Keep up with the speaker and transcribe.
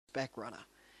back runner.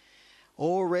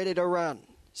 All ready to run.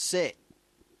 Set.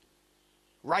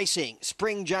 Racing.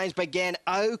 Spring James began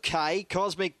okay.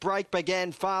 Cosmic Break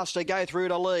began fast to go through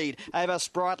to lead. Over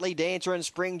Sprightly Dancer and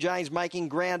Spring James making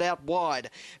ground out wide.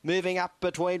 Moving up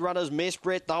between runners, Miss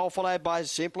Brett. They'll followed by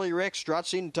Simply Rex,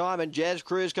 Struts in Time, and Jazz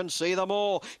Cruise can see them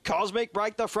all. Cosmic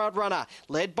Break, the front runner.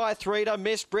 Led by 3 to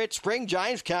Miss Brett. Spring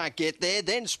James can't get there.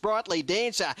 Then Sprightly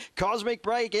Dancer. Cosmic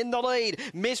Break in the lead.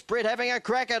 Miss Brett having a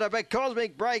crack at it, but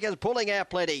Cosmic Break is pulling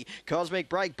out plenty. Cosmic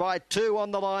Break by 2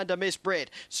 on the line to Miss Brett.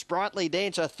 Sprightly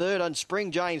Dancer third and Spring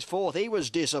James fourth. He was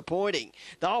disappointing.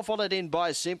 They'll followed in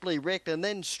by Simply Wrecked and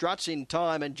then Struts in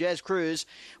Time, and Jazz Cruise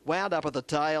wound up at the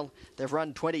tail. They've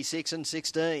run 26 and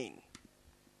 16.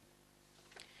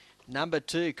 Number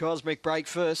 2, Cosmic Break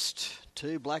first.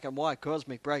 2 black and white,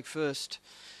 Cosmic Break first.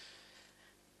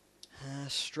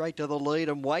 Straight to the lead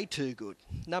and way too good.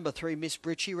 Number 3, Miss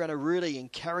Brit, she ran a really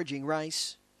encouraging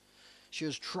race. She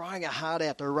was trying her heart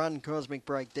out to run Cosmic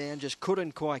Break down, just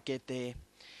couldn't quite get there.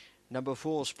 Number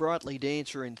 4, Sprightly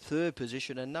Dancer in third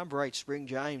position, and number 8, Spring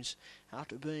James.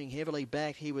 After being heavily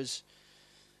backed, he was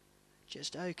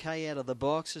just okay out of the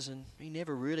boxes, and he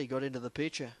never really got into the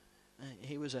picture.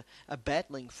 He was a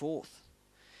battling fourth.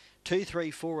 2,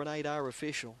 3, 4 and 8 are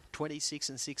official. 26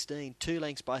 and 16. 2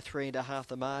 lengths by 3.5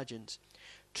 the margins.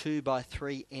 2 by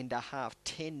 3.5.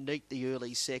 10 neat the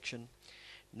early section.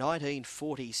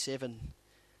 1947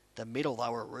 the middle, they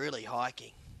were really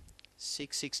hiking.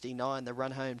 6:69 the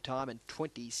run home time, and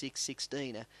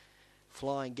 26:16 a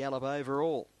flying gallop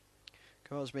overall.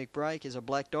 Cosmic Break is a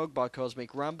black dog by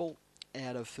Cosmic Rumble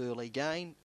out of Furley Gain.